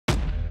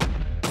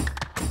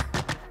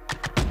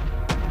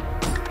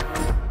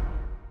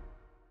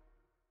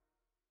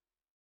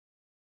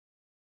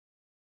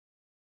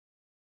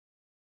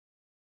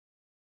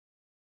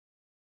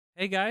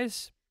Hey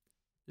guys,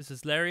 this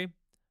is Larry.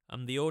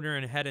 I'm the owner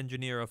and head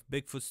engineer of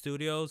Bigfoot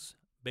Studios,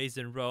 based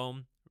in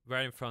Rome,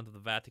 right in front of the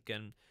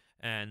Vatican,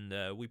 and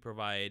we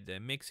provide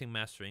mixing,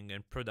 mastering,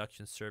 and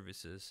production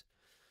services.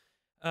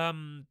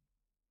 Um,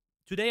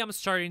 Today I'm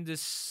starting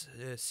this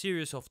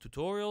series of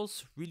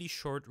tutorials, really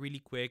short, really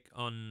quick,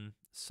 on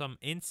some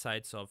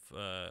insights of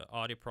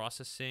audio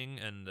processing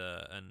and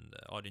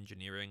audio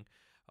engineering.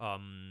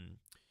 Um,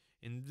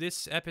 in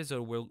this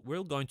episode,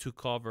 we're going to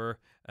cover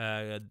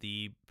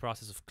the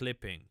process of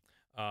clipping.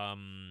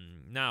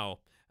 Now,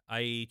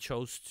 I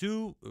chose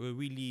two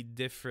really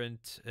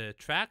different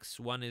tracks.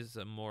 One is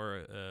a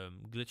more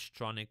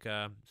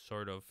glitchtronica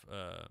sort of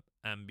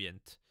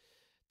ambient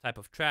type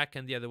of track,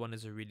 and the other one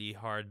is a really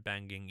hard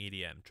banging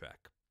EDM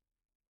track.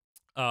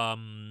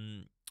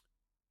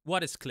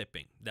 What is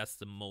clipping? That's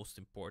the most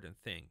important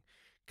thing.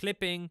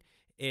 Clipping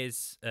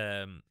is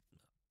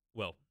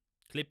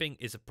clipping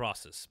is a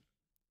process.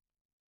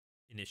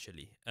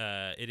 Initially,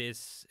 it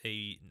is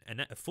a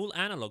full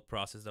analog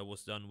process that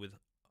was done with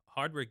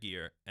hardware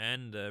gear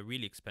and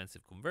really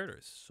expensive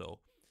converters. So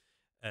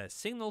a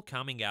signal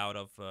coming out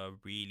of a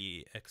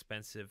really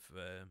expensive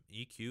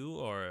EQ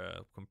or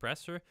a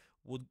compressor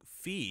would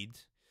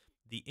feed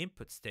the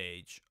input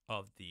stage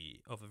of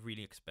a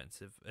really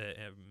expensive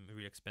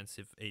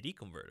AD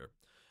converter,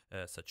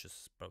 such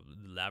as probably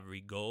the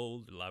Lavery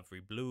Gold, the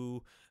Lavery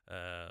Blue,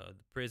 the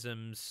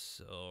Prisms,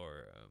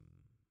 or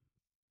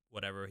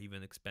whatever,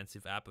 even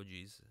expensive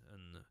Apogees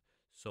and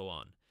so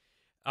on.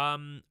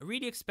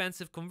 Really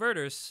expensive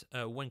converters,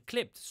 when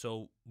clipped,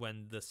 so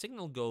when the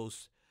signal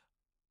goes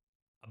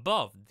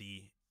above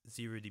the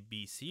 0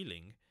 dB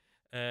ceiling,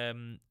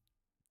 tend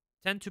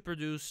to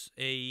produce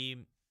a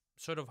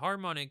sort of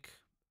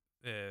harmonic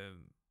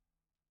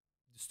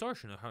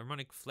distortion, a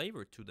harmonic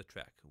flavor to the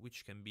track,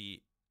 which can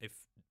be,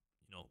 if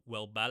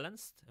well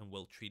balanced and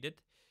well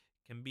treated,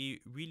 can be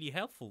really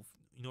helpful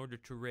in order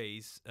to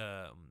raise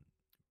the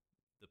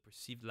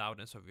perceived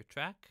loudness of your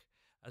track,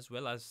 as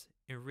well as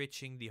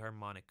enriching the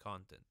harmonic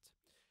content.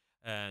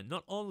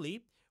 Not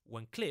only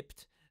when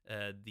clipped,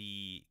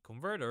 the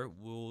converter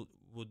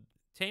would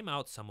tame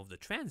out some of the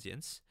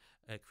transients,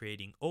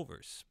 creating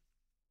overs.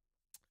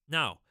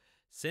 Now,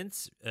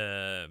 since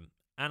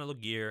analog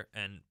gear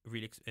and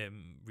really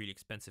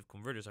expensive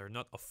converters are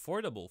not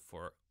affordable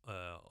for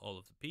all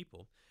of the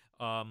people,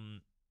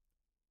 plugin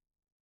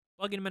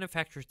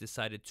manufacturers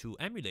decided to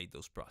emulate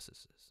those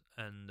processes,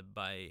 and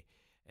by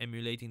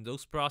emulating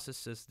those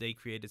processes, they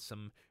created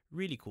some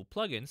really cool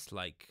plugins.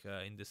 Like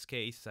in this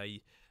case,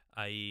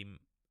 I'm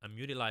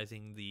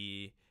utilizing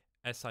the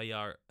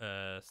SIR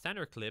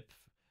standard clip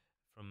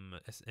from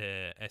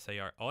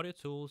SIR Audio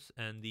Tools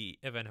and the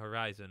Event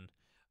Horizon,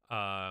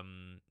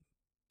 and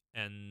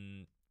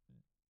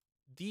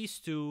these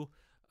two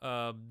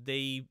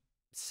they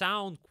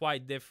sound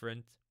quite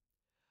different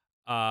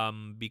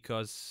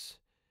because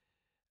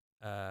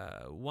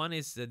one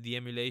is the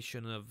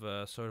emulation of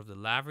sort of the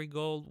Lavery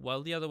Gold,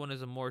 while the other one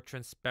is a more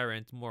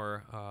transparent,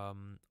 more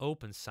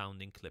open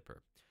sounding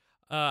clipper.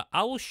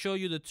 I will show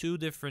you the two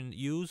different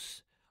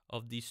use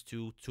of these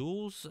two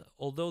tools.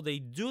 Although they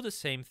do the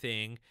same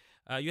thing,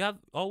 you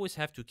always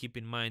have to keep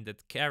in mind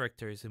that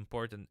character is an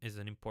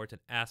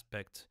important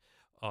aspect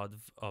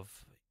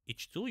of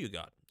each tool you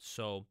got.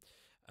 So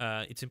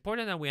it's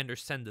important that we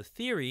understand the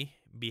theory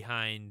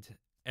behind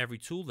every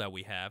tool that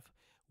we have.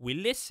 We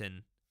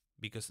listen,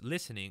 because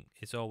listening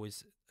is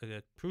always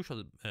a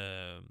crucial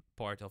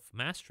part of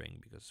mastering,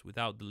 because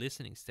without the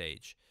listening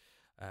stage,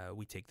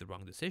 we take the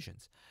wrong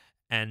decisions.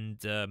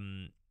 And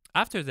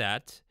after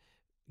that,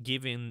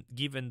 given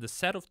the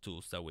set of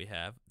tools that we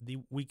have,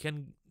 we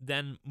can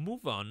then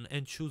move on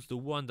and choose the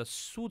one that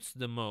suits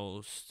the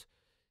most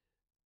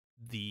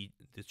the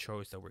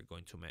choice that we're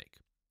going to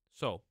make.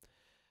 So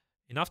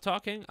enough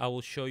talking. I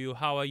will show you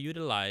how I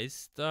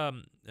utilized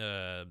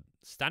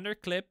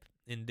standard clip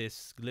in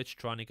this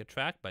Glitchtronica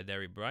track by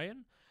Derry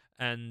Bryan,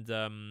 and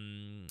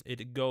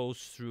it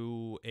goes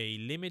through a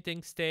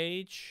limiting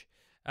stage.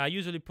 I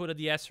usually put a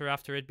de-esser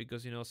after it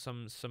because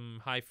some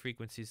high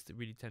frequencies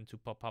really tend to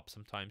pop up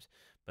sometimes,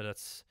 but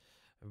that's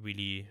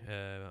really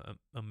a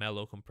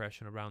mellow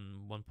compression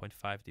around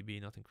 1.5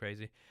 dB, nothing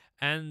crazy.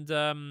 And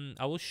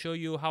I will show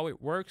you how it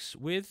works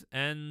with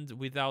and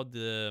without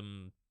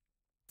the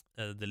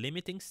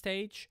limiting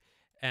stage,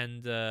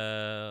 and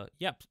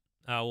yep.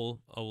 I will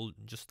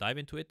just dive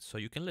into it so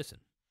you can listen.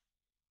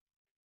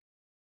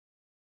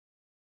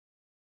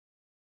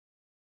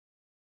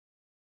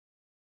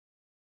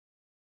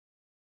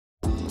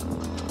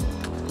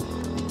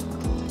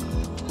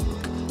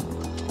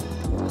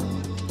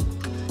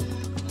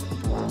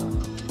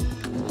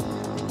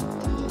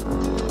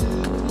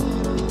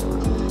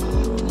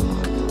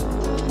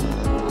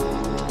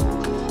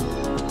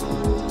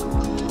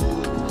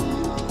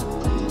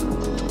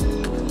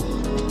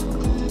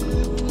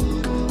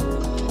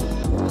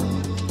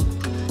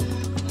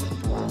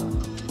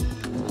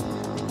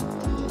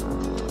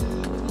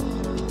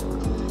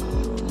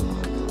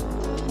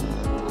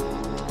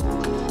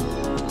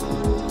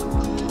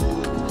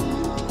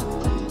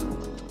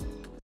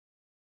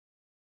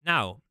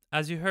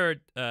 as you heard,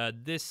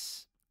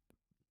 this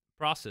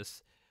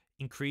process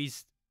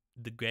increased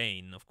the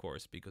gain, of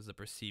course, because the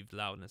perceived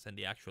loudness and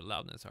the actual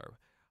loudness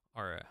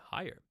are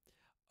higher.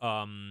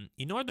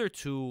 In order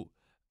to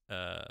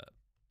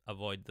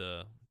avoid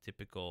the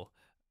typical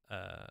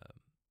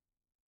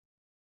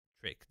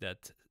trick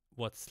that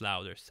what's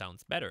louder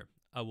sounds better,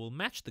 I will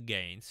match the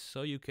gains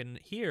so you can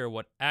hear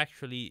what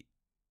actually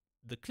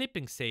the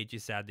clipping stage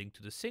is adding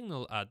to the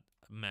signal at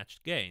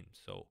matched gain.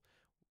 So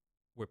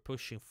we're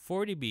pushing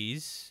 4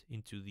 dBs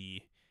into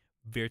the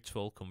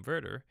virtual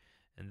converter,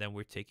 and then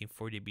we're taking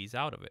 4 dBs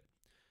out of it.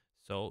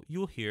 So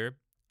you'll hear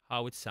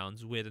how it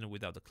sounds with and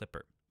without the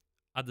clipper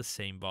at the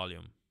same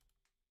volume.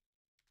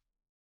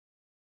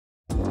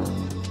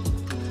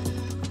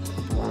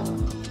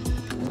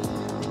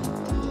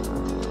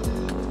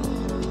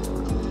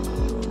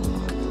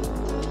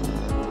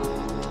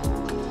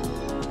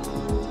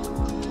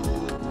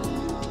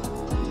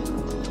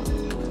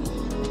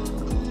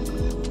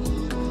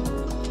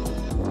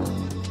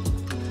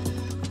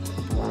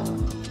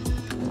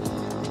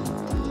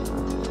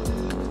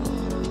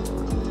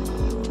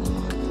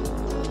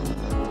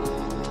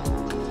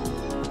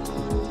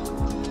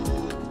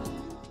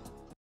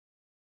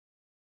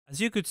 As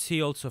you could see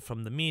also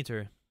from the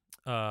meter,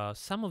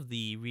 some of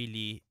the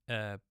really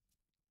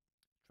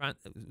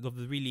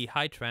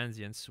high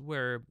transients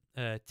were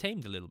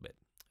tamed a little bit,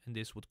 and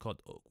this would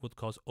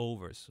cause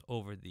overs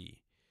over the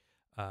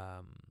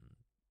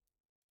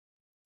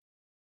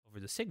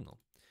signal.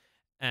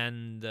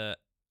 And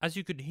as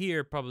you could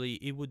hear, probably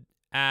it would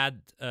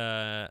add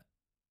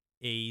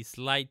a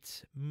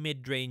slight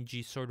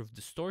mid-rangey sort of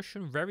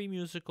distortion, very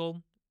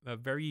musical,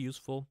 very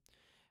useful,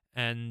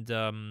 and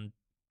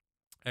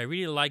I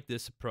really like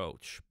this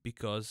approach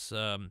because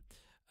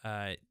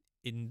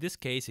in this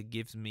case it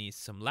gives me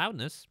some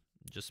loudness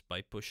just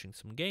by pushing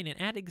some gain and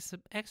adding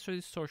some extra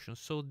distortion,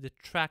 so the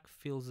track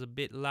feels a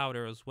bit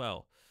louder as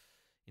well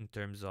in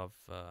terms of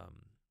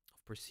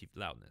perceived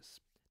loudness.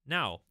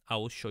 Now I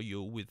will show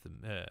you with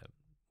the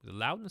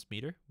loudness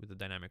meter, with the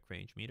dynamic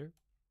range meter,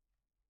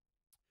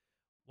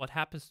 what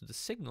happens to the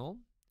signal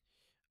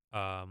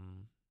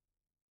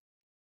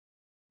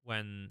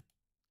when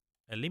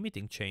a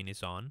limiting chain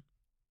is on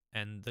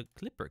and the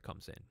clipper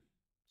comes in.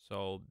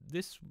 So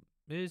this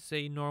is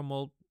a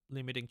normal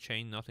limiting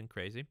chain, nothing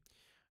crazy.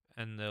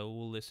 And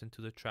we'll listen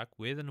to the track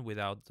with and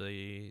without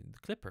the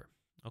clipper.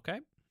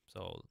 Okay,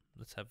 so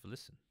let's have a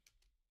listen.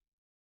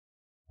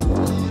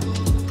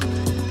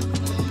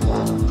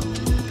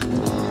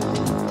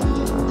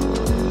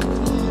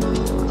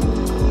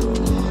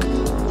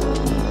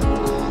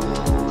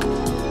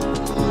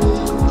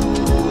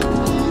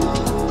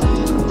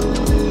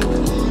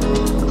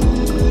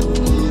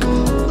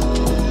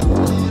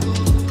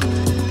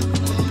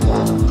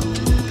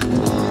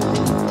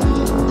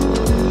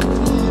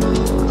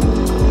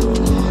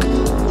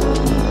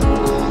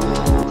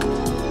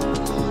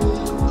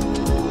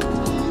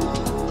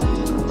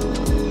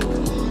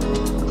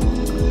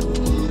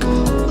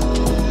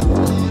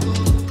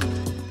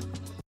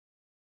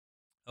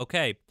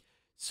 Okay,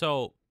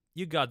 so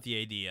you got the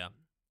idea.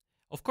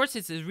 Of course,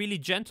 it's a really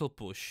gentle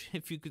push.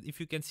 If you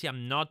can see,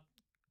 I'm not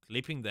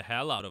clipping the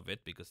hell out of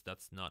it because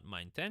that's not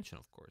my intention,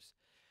 of course.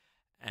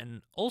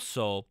 And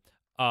also,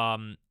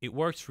 it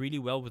works really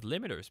well with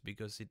limiters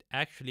because it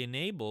actually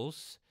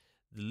enables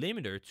the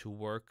limiter to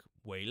work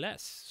way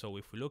less. So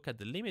if we look at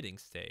the limiting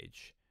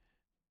stage,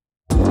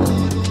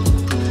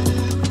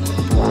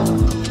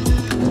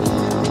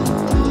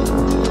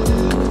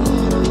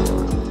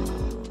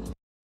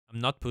 I'm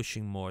not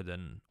pushing more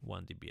than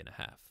 1 dB and a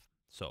half.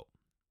 So,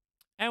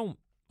 and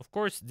of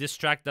course, this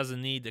track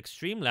doesn't need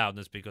extreme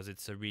loudness because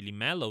it's a really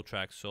mellow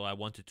track, so I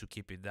wanted to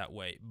keep it that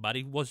way, but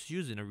it was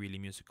used in a really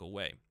musical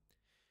way.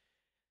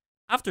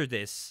 After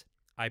this,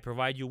 I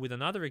provide you with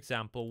another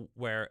example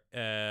where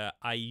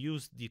I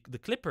used the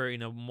clipper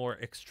in a more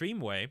extreme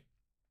way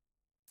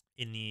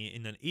in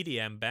an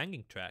EDM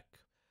banging track.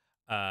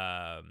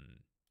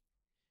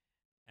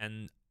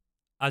 And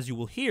as you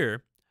will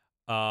hear,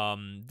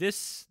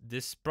 this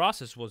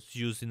process was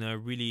used in a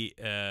really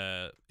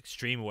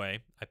extreme way.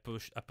 I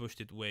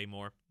pushed it way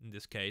more in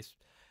this case,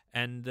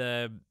 and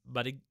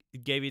but it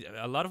gave it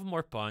a lot of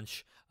more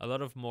punch, a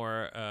lot of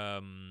more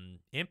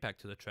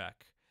impact to the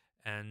track.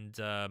 And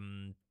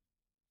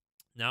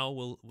now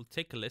we'll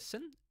take a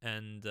listen,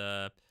 and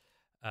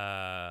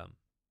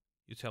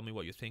you tell me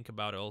what you think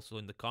about it also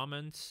in the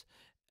comments.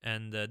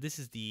 And this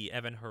is the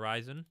Event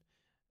Horizon.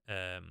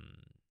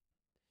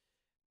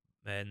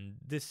 And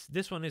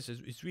this one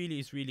is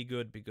really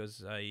good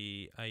because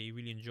I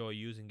really enjoy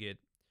using it.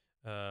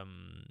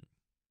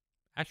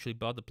 Actually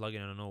bought the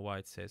plugin. I don't know why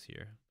it says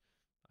here.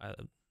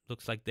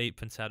 Looks like Dave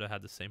Pensado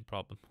had the same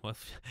problem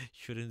with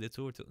shooting the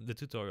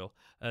tutorial.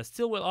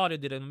 Stillwell Audio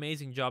did an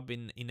amazing job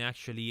in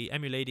actually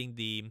emulating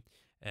the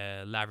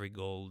Lavery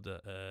Gold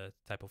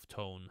type of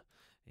tone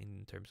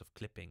in terms of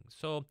clipping.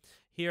 So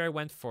here I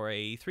went for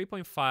a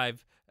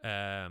 3.5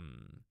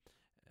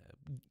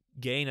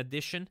 gain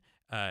addition.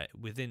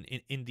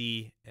 In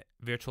the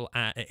virtual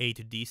A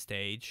to D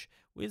stage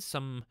with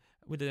some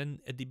with a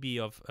dB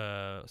of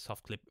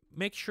soft clip.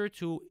 Make sure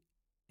to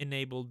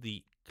enable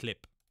the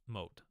clip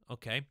mode.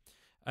 Okay.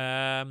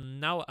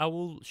 Now I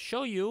will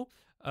show you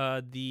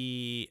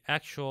the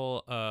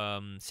actual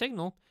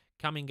signal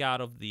coming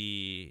out of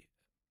the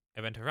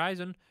event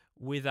horizon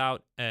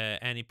without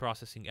any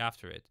processing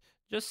after it.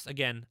 Just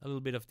again a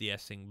little bit of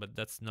de-essing, but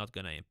that's not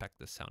gonna impact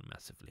the sound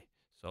massively.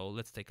 So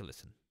let's take a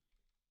listen.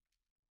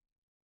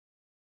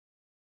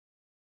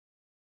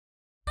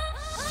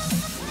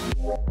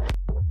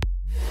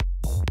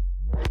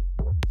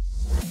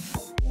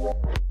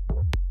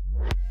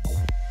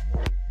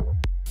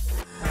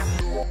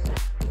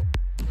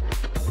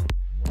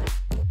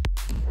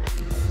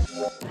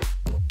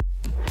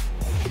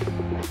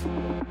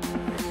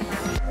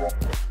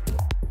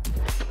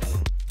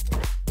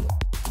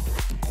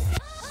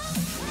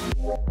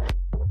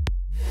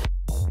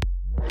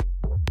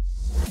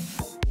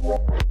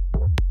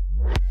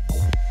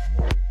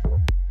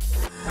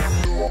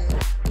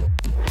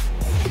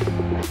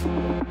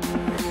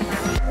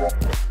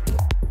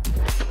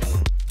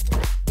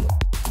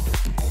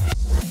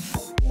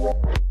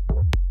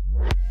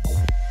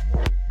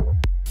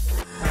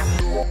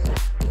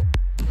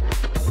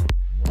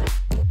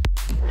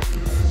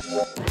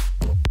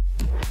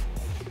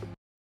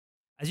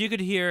 As you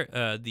could hear,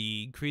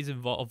 the increase in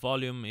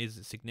volume is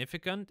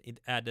significant. It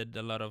added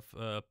a lot of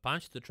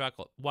punch to the track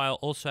while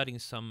also adding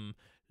some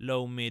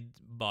low, mid,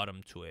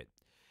 bottom to it.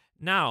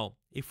 Now,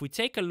 if we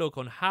take a look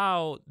on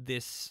how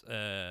this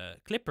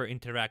clipper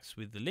interacts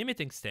with the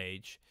limiting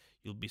stage,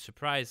 you'll be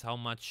surprised how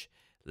much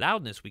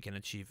loudness we can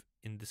achieve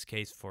in this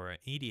case for an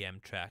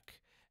EDM track.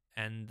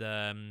 And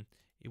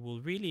it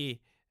will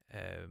really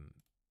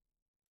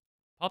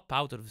pop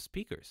out of the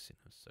speakers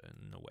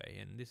in a way.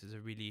 And this is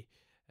a really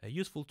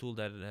useful tool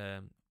that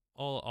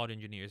all audio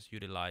engineers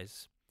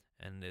utilize,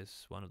 and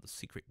is one of the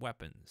secret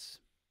weapons.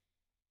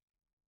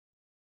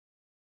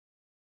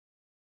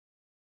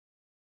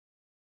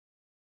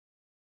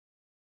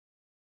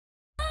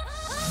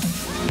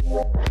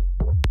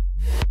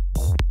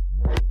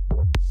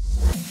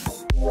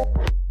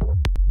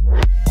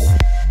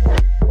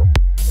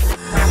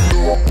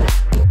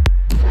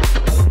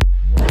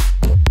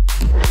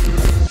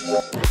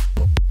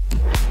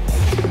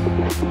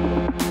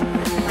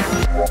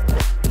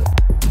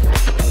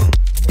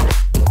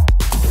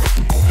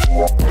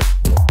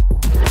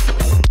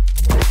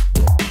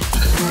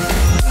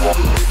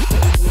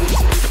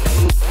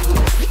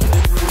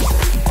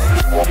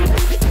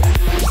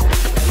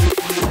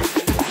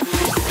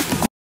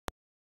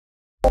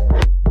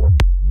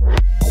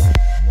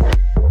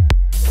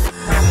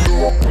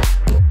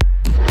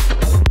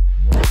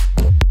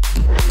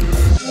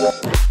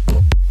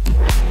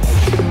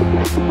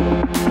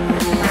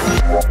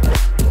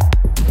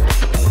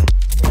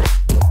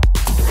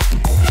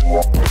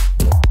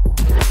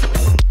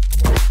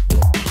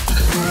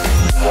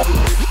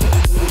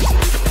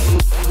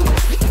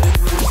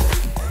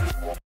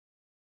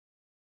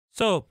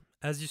 So,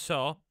 as you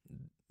saw,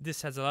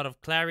 this has a lot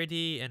of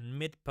clarity and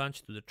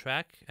mid-punch to the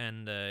track,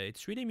 and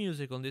it's really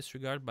musical in this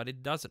regard, but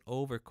it doesn't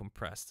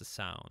over-compress the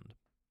sound.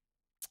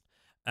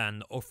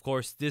 And of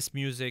course, this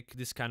music,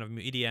 this kind of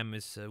EDM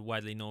is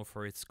widely known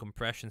for its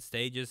compression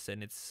stages,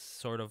 and it's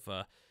sort of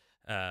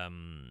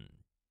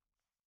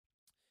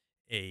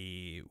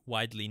a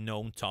widely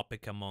known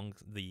topic among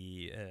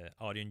the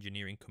audio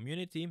engineering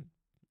community.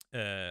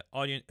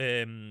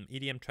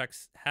 EDM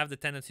tracks have the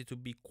tendency to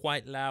be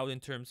quite loud in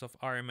terms of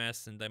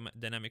RMS and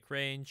dynamic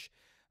range,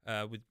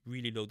 with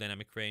really low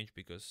dynamic range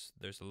because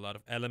there's a lot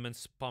of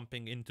elements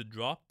pumping into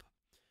drop.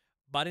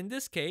 But in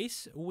this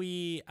case,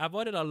 we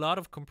avoided a lot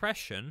of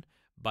compression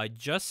by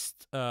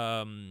just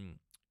going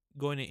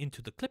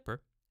into the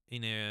clipper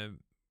in a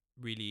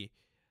really...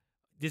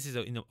 This is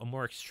a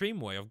more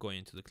extreme way of going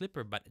into the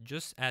clipper, but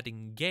just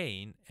adding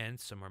gain and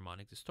some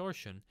harmonic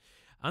distortion.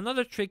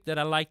 Another trick that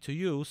I like to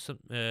use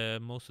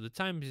most of the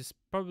time is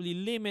probably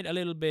limit a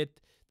little bit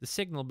the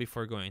signal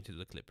before going into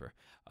the clipper.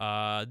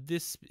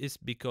 This is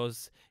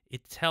because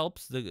it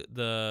helps the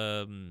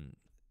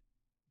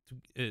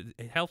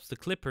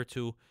clipper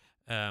to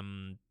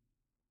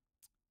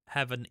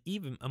have a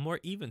more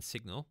even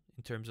signal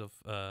in terms of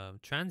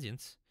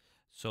transients.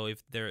 So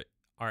if there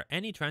are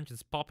any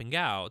transients popping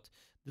out,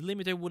 the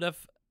limiter would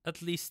have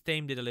at least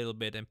tamed it a little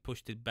bit and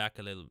pushed it back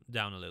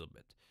down a little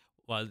bit,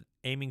 while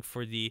aiming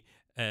for the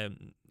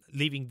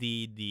leaving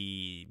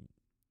the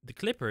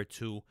clipper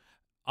to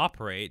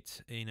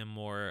operate in a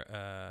more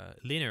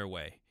linear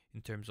way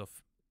in terms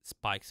of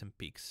spikes and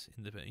peaks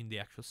in the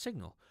actual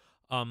signal.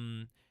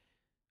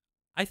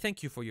 I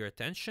thank you for your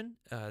attention.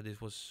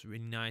 This was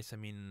really nice. I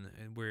mean,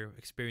 we're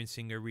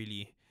experiencing a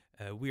really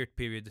weird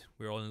period.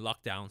 We're all in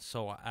lockdown,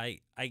 so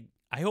I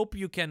hope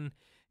you can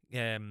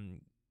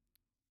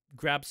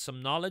grab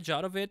some knowledge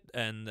out of it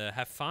and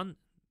have fun.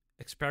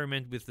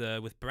 Experiment with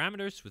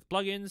parameters, with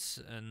plugins,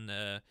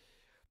 and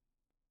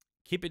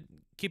keep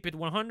it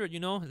 100. You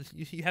know,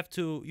 you have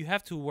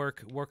to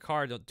work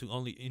hard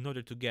in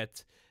order to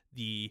get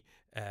the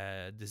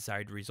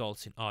desired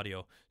results in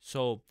audio.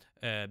 So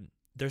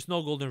there's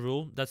no golden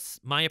rule. That's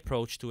my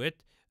approach to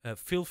it.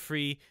 Feel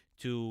free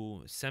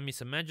to send me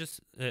some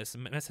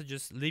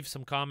messages, leave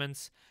some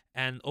comments,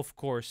 and of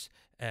course,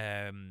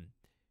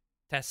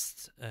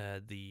 test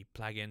the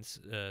plugins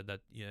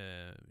that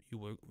you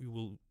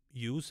will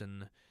use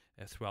and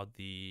throughout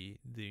the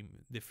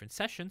different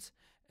sessions,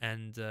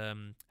 and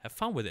have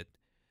fun with it.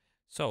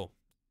 So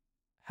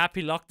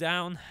happy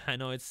lockdown. I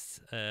know it's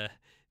a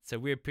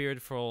weird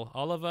period for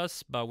all of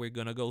us, but we're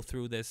gonna go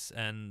through this,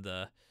 and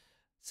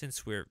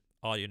since we're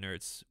audio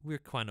nerds, we're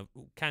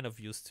kind of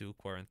used to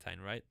quarantine,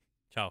 right?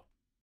 Ciao.